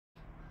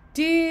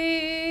Dear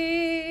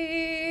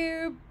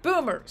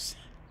Boomers,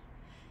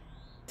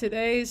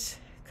 today's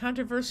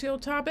controversial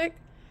topic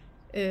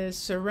is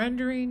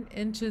surrendering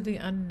into the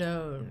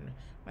unknown.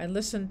 I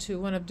listened to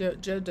one of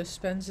Joe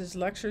Dispenza's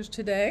lectures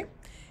today,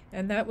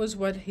 and that was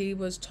what he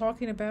was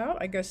talking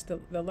about. I guess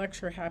the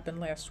lecture happened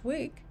last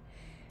week,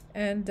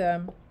 and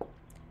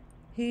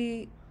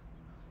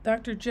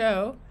Dr.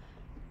 Joe,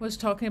 was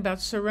talking about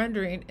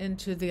surrendering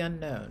into the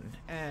unknown,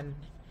 and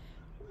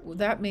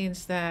that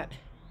means that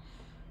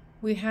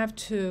we have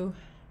to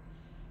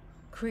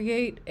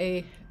create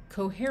a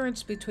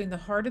coherence between the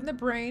heart and the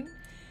brain,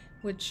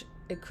 which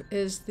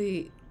is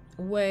the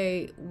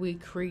way we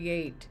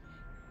create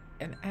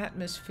an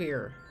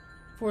atmosphere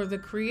for the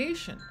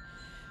creation.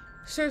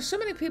 So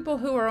many people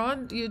who are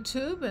on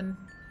YouTube and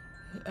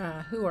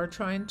who are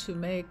trying to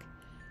make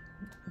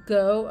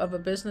go of a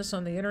business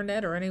on the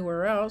internet or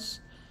anywhere else,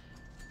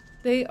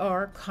 they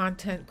are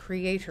content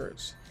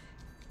creators.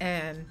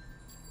 And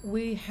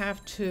we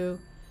have to,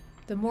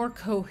 the more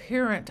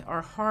coherent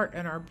our heart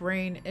and our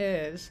brain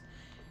is,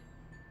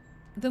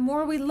 the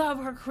more we love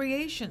our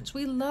creations.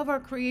 We love our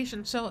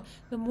creations. So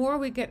the more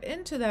we get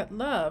into that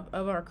love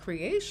of our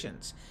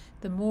creations,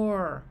 the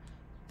more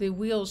the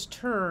wheels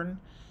turn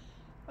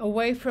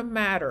away from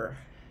matter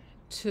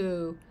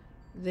to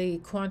the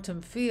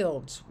quantum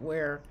fields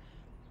where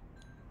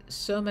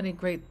so many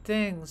great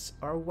things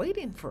are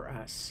waiting for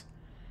us.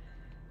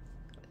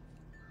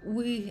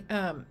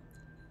 When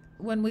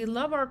we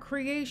love our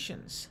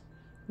creations,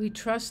 we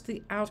trust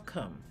the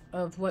outcome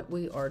of what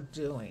we are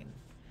doing.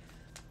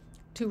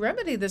 To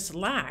remedy this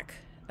lack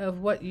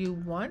of what you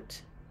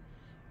want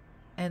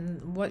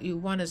and what you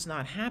want is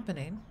not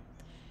happening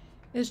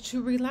is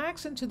to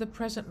relax into the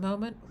present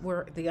moment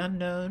where the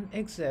unknown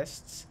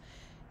exists.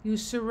 You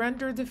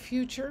surrender the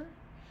future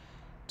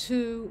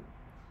to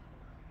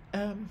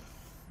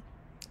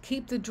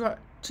keep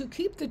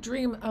the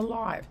dream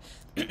alive.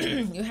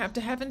 You have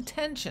to have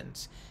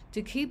intentions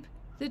to keep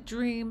the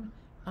dream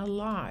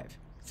alive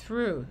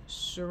through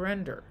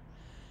surrender.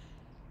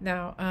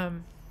 Now,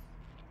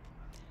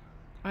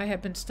 I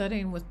have been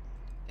studying with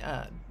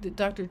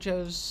Dr.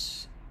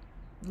 Joe's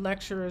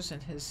lectures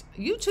and his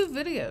YouTube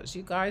videos.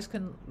 You guys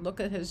can look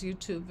at his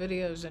YouTube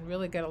videos and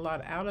really get a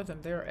lot out of them.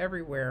 They're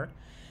everywhere.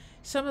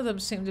 Some of them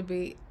seem to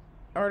be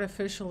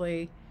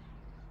artificially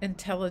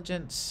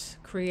intelligence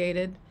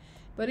created,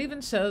 but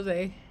even so,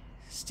 they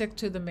stick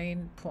to the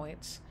main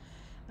points.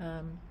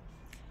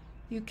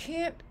 You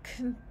can't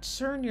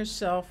concern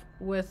yourself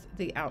with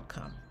the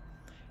outcome.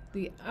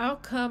 The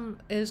outcome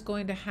is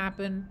going to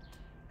happen,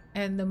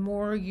 and the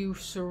more you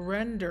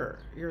surrender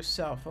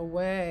yourself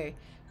away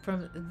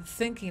from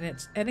thinking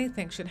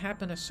anything should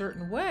happen a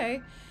certain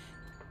way,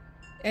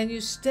 and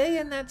you stay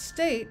in that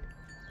state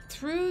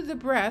through the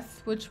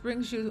breath, which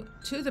brings you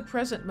to the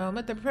present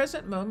moment. The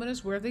present moment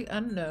is where the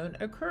unknown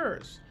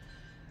occurs.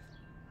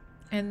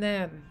 And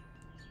then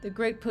the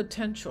great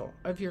potential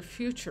of your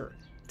future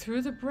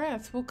through the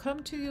breath will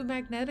come to you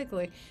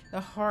magnetically.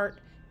 The heart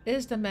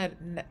is the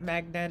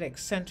magnetic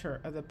center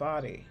of the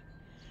body.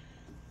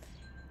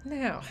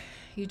 Now,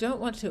 you don't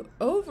want to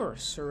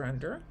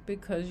over-surrender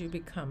because you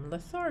become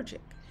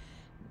lethargic.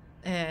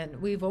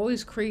 And we've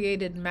always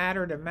created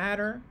matter to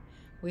matter.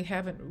 We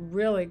haven't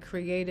really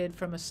created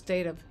from a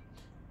state of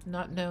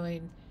not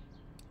knowing.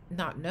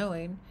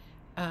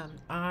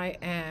 I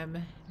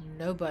am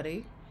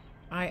nobody.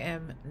 I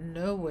am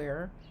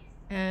nowhere.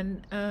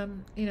 And,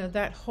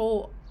 that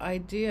whole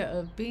idea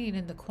of being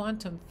in the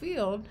quantum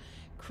field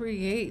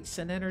creates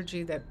an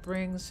energy that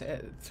brings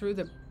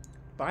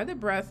by the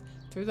breath,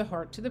 through the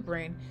heart to the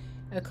brain,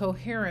 a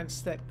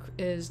coherence that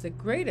is the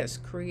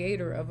greatest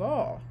creator of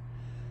all.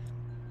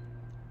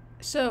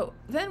 So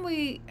then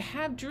we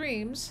have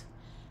dreams,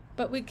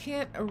 but we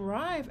can't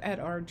arrive at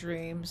our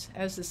dreams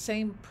as the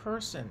same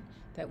person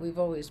that we've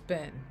always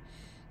been.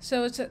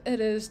 So it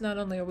is not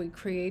only are we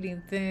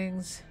creating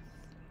things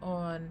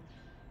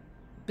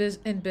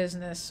in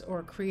business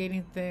or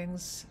creating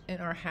things in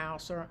our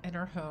house or in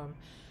our home,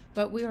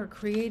 but we are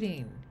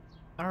creating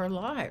our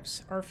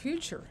lives, our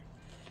future.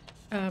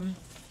 And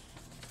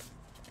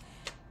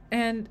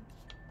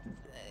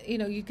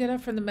you get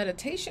up from the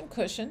meditation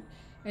cushion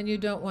and you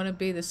don't want to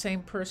be the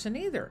same person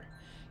either.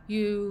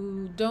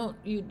 You don't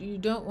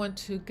want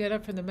to get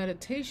up from the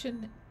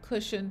meditation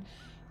cushion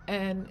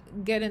and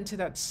get into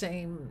that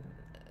same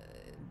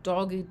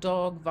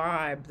dog-eat-dog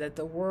vibe that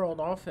the world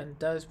often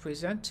does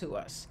present to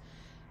us.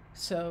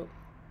 So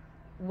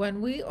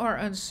when we are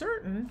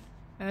uncertain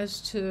as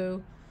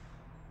to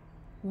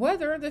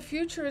whether the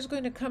future is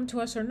going to come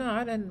to us or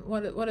not, and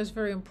what is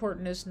very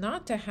important is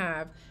not to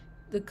have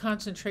the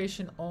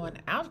concentration on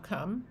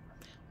outcome.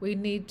 We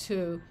need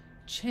to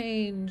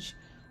change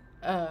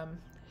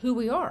who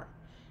we are.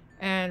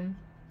 And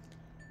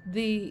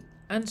the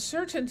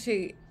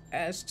uncertainty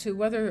as to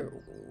whether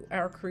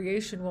our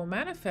creation will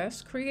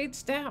manifest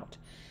creates doubt.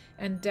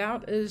 And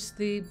doubt is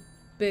the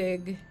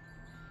big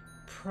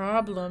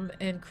problem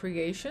in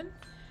creation.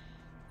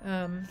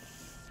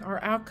 Our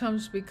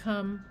outcomes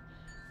become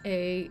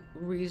a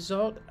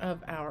result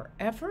of our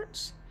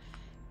efforts,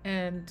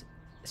 And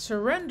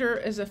surrender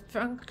is a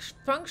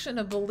function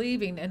of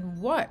believing in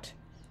what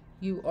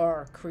you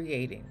are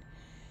creating.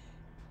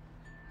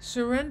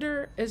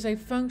 Surrender is a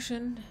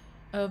function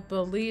of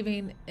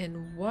believing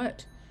in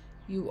what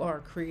you are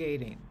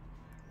creating.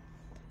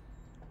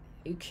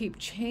 You keep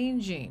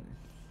changing.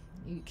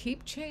 You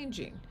keep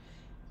changing,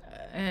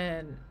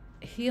 and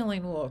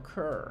healing will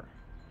occur.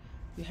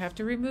 You have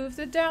to remove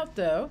the doubt,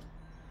 though,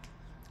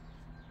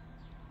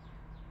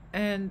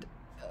 and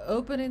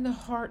opening the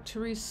heart to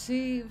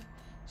receive,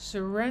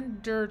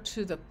 surrender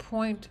to the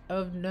point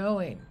of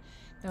knowing.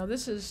 Now,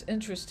 this is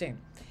interesting.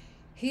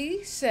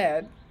 He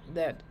said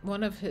that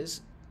one of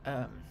his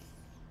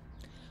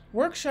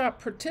workshop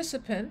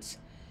participants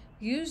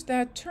used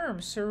that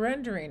term,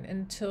 surrendering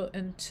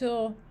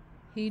until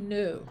he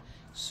knew.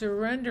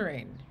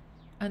 Surrendering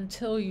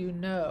until you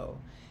know.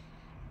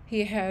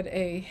 He had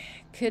a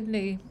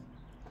kidney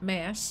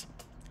mass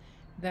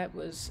that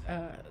was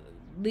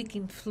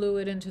leaking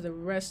fluid into the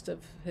rest of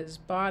his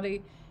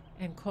body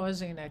and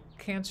causing a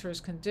cancerous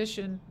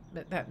condition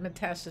that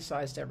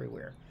metastasized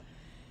everywhere.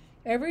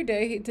 Every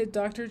day he did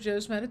Dr.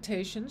 Joe's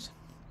meditations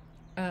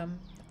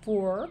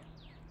for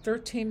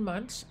 13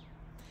 months.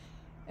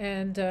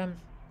 And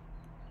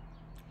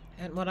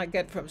what I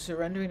get from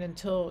surrendering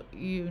until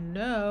you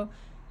know,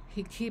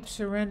 he keeps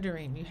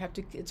surrendering. You have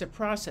to, it's a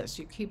process.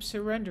 You keep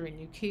surrendering.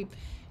 You keep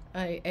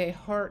a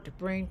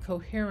heart-brain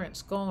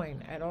coherence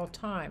going at all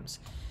times.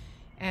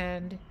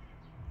 And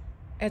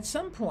at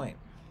some point,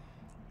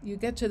 you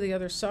get to the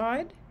other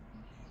side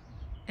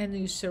and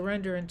you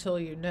surrender until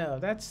you know.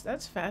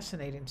 That's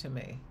fascinating to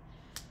me.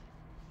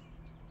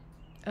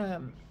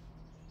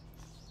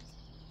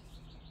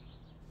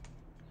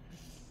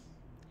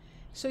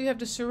 So you have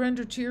to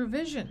surrender to your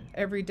vision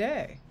every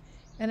day.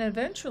 And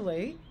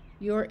eventually,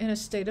 you're in a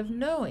state of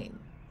knowing.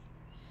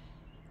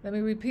 Let me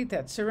repeat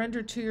that.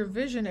 Surrender to your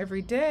vision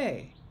every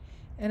day.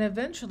 And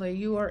eventually,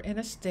 you are in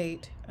a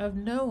state of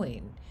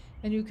knowing.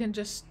 And you can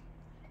just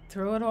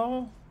throw it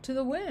all to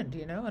the wind,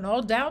 and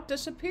all doubt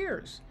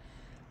disappears.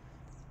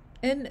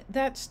 In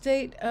that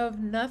state of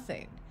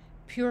nothing,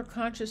 pure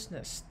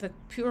consciousness, the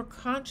pure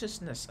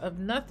consciousness of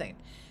nothing.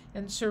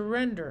 And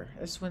surrender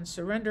is when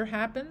surrender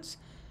happens.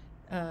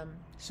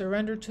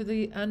 Surrender to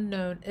the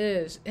unknown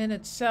is in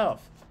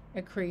itself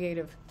a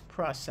creative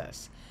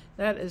process.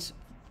 That is,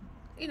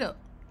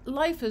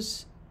 life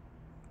is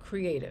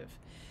creative.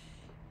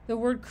 The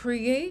word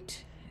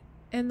create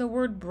and the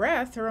word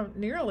breath are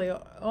nearly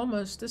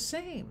almost the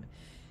same.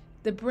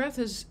 The breath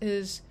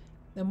is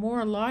the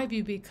more alive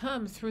you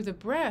become through the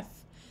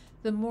breath,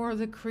 the more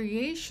the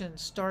creation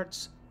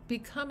starts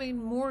becoming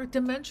more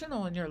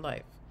dimensional in your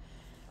life.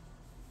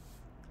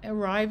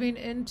 Arriving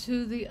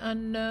into the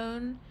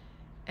unknown,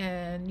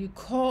 and you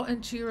call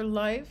into your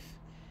life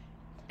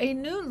a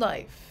new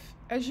life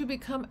as you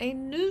become a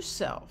new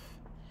self.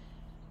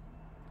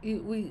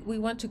 We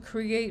want to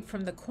create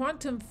from the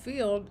quantum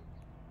field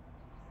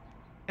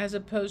as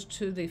opposed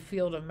to the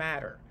field of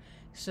matter.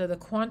 So the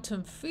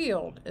quantum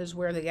field is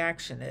where the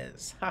action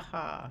is.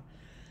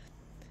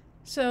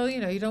 So,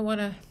 you don't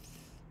want to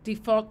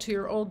default to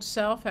your old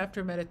self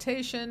after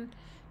meditation.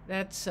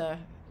 That's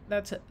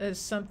is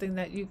something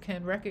that you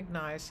can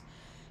recognize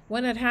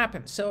when it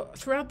happens. So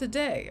throughout the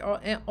day,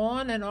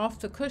 on and off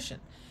the cushion,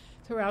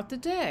 throughout the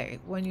day,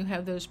 when you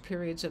have those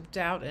periods of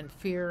doubt and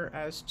fear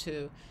as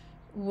to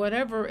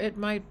whatever it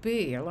might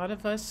be. A lot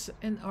of us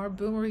in our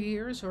boomer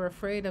years are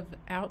afraid of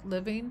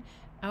outliving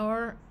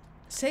our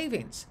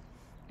savings.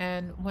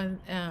 And when,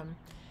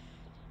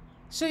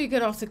 so you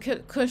get off the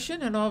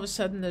cushion and all of a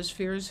sudden those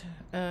fears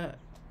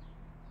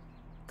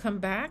come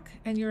back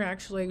and you're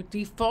actually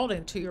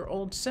defaulting to your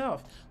old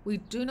self. We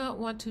do not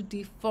want to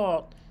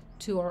default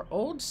to our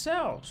old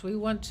selves. We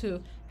want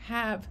to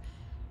have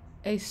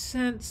a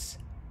sense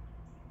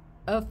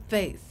of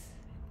faith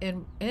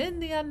in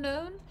the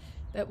unknown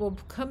that will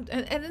come,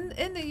 and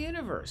in the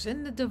universe,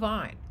 in the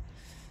divine.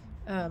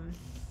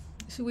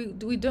 So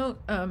we don't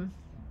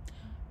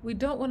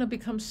want to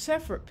become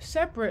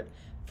separate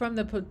from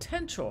the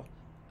potential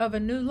of a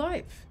new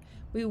life.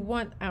 We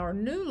want our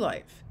new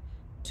life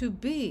to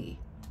be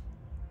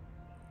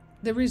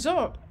the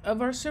result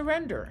of our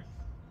surrender.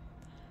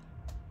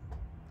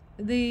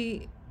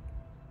 The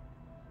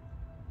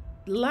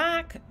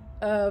lack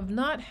of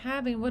not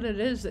having what it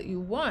is that you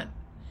want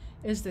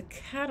is the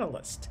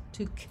catalyst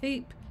to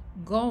keep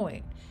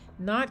going,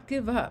 not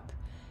give up,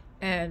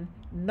 and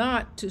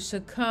not to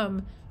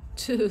succumb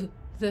to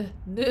the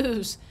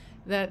news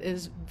that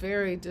is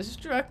very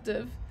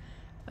destructive,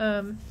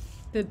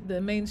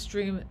 the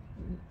mainstream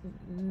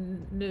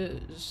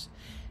news.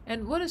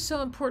 And what is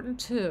so important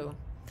too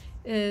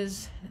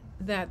is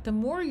that the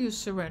more you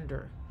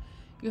surrender,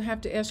 you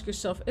have to ask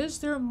yourself, is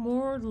there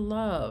more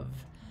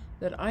love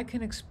that I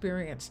can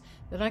experience,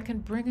 that I can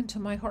bring into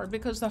my heart?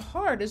 Because the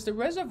heart is the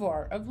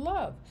reservoir of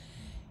love.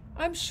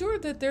 I'm sure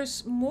that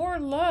there's more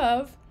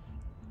love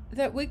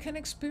that we can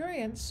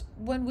experience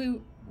when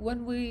we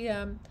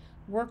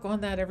work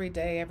on that every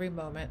day, every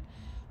moment.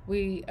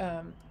 We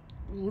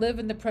live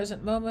in the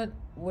present moment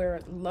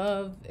where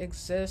love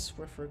exists,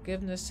 where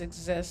forgiveness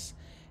exists.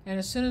 And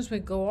as soon as we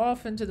go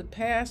off into the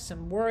past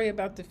and worry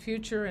about the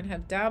future and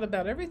have doubt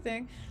about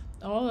everything,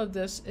 all of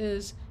this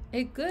is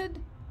a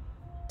good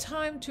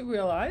time to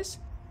realize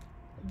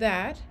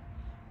that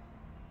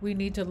we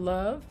need to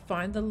love,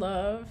 find the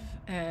love,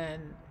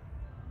 and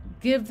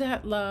give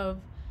that love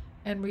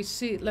and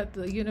receive. Let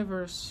the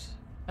universe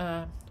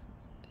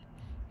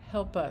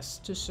help us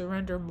to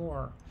surrender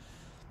more.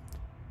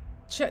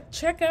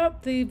 Check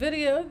out the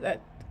video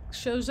that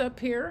shows up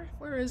here.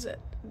 Where is it?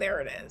 There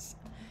it is.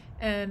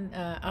 And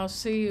I'll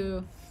see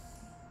you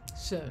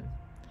soon.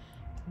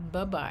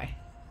 Bye-bye.